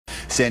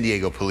San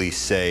Diego police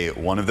say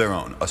one of their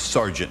own, a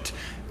sergeant,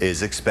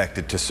 is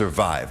expected to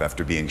survive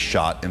after being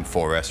shot in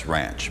Forest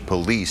Ranch.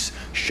 Police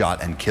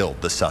shot and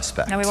killed the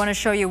suspect. Now we want to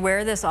show you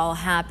where this all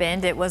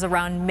happened. It was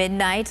around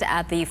midnight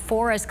at the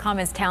Forest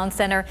Commons Town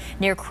Center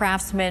near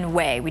Craftsman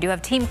Way. We do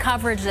have team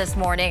coverage this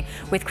morning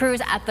with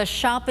crews at the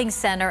shopping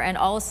center and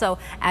also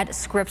at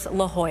Scripps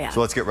La Jolla. So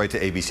let's get right to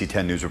ABC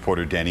 10 News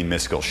reporter Danny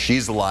Miskell.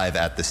 She's live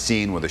at the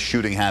scene where the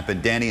shooting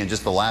happened. Danny, in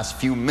just the last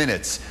few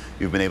minutes,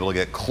 you've been able to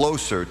get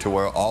closer to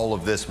where all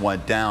of this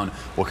went down.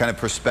 What kind of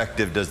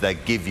perspective does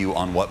that give you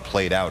on what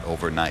played out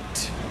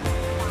overnight?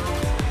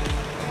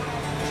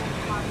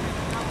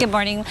 Good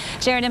morning,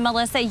 Jared and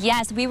Melissa.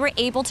 Yes, we were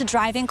able to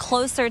drive in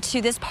closer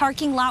to this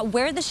parking lot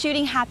where the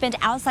shooting happened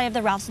outside of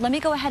the Ralphs. Let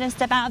me go ahead and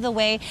step out of the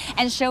way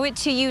and show it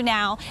to you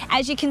now.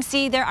 As you can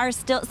see, there are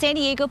still San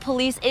Diego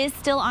police is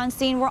still on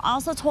scene. We're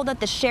also told that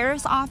the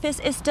sheriff's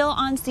office is still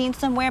on scene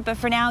somewhere, but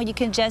for now you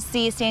can just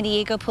see San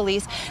Diego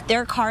police.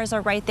 Their cars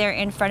are right there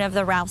in front of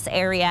the Ralphs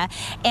area.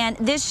 And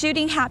this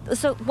shooting happened.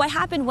 So what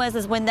happened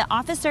was when the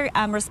officer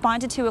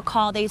responded to a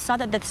call, they saw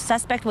that the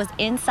suspect was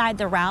inside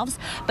the Ralphs,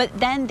 but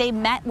then they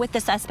met with the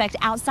suspect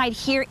outside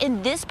here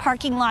in this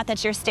parking lot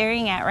that you're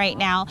staring at right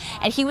now,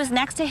 and he was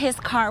next to his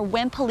car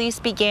when police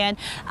began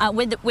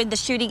when the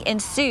shooting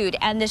ensued,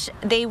 and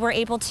they were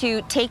able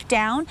to take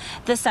down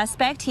the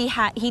suspect.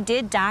 He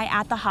did die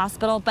at the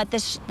hospital, but the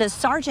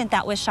sergeant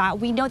that was shot,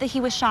 we know that he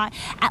was shot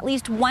at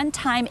least one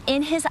time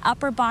in his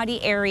upper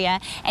body area,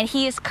 and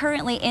he is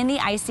currently in the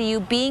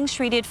ICU being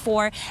treated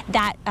for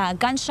that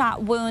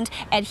gunshot wound,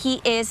 and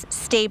he is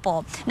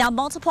stable. Now,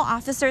 multiple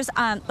officers,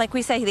 like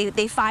we said,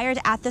 they fired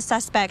at the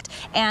suspect.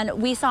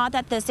 And we saw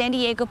that the San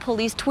Diego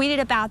police tweeted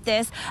about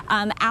this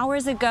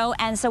hours ago,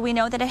 and so we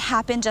know that it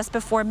happened just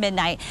before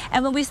midnight.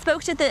 And when we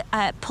spoke to the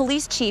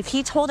police chief,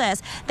 he told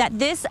us that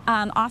this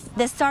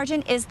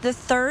sergeant is the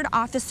third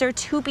officer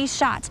to be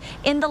shot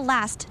in the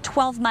last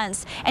 12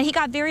 months. And he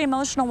got very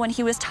emotional when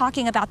he was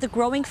talking about the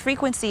growing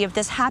frequency of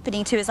this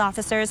happening to his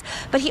officers.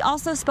 But he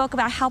also spoke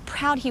about how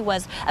proud he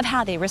was of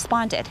how they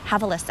responded.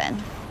 Have a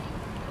listen.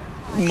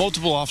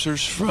 Multiple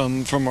officers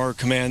from our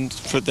command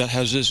that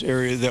has this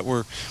area that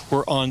were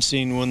on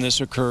scene when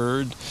this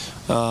occurred.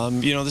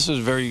 You know, this is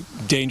a very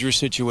dangerous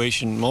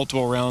situation.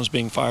 Multiple rounds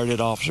being fired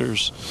at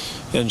officers,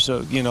 and so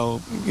the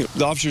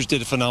officers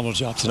did a phenomenal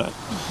job tonight.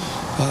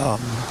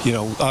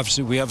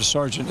 Obviously we have a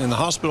sergeant in the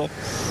hospital.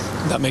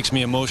 That makes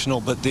me emotional,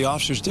 but the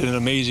officers did an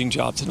amazing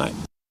job tonight.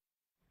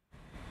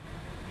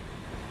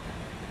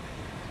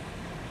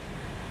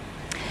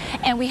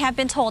 And we have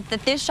been told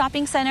that this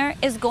shopping center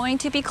is going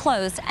to be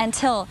closed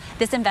until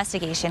this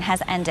investigation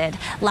has ended.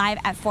 Live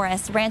at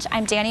Forest Ranch,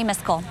 I'm Danny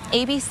Miskell,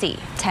 ABC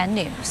 10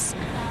 News.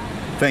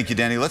 Thank you,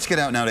 Danny. Let's get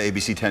out now to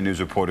ABC 10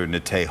 News reporter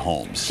Natay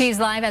Holmes. She's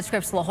live at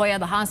Scripps La Jolla,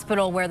 the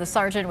hospital where the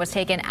sergeant was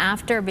taken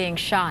after being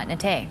shot.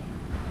 Natay.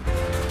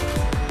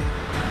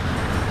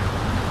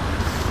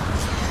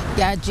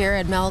 Yeah,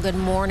 Jared, Mel, good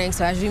morning.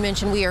 So as you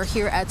mentioned, we are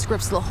here at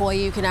Scripps La Jolla.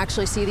 You can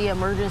actually see the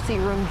emergency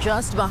room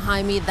just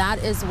behind me.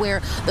 That is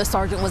where the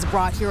sergeant was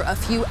brought here a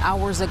few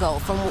hours ago.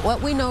 From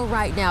what we know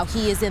right now,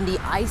 he is in the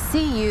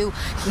ICU.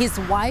 His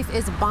wife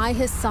is by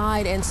his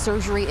side, and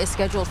surgery is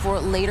scheduled for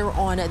later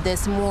on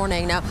this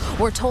morning. Now,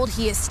 we're told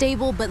he is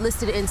stable but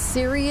listed in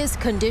serious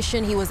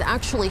condition. He was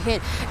actually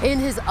hit in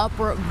his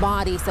upper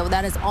body. So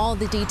that is all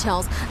the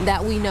details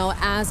that we know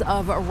as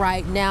of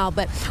right now.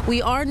 But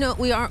the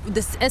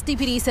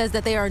SDPD says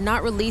that they are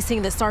not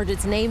releasing the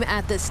sergeant's name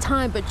at this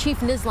time, but Chief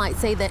Nislight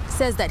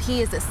says that he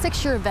is a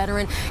 6-year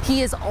veteran.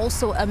 He is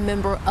also a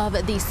member of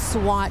the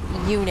SWAT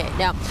unit.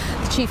 Now,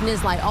 Chief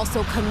Nislight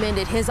also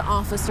commended his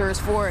officers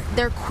for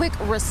their quick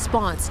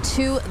response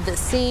to the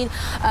scene,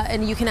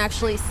 and you can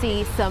actually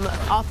see some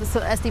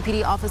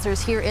SDPD officers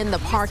here in the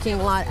parking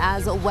lot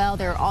as well.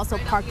 They're also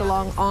parked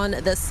along on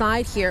the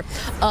side here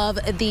of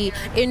the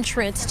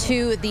entrance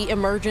to the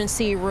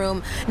emergency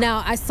room.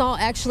 Now, I saw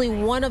actually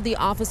one of the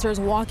officers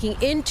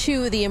walking into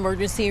the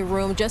emergency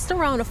room just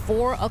around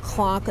 4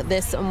 o'clock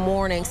this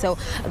morning. So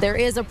there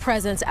is a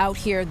presence out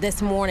here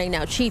this morning.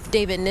 Now, Chief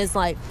David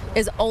Nislight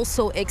is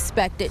also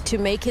expected to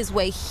make his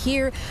way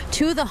here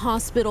to the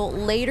hospital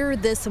later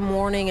this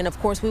morning. And of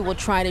course, we will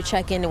try to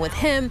check in with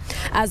him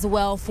as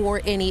well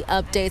for any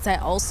updates. I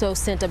also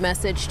sent a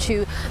message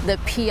to the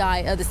PI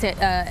of the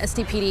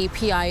SDPD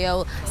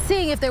PIO,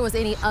 seeing if there was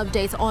any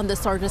updates on the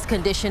sergeant's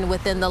condition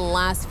within the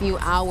last few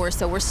hours.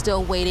 So we're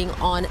still waiting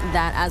on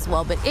that as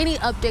well. But any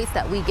updates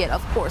that we get,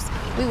 of course,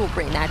 we will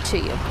bring that to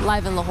you.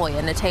 Live in La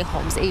Jolla, Natay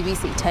Holmes,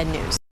 ABC 10 News.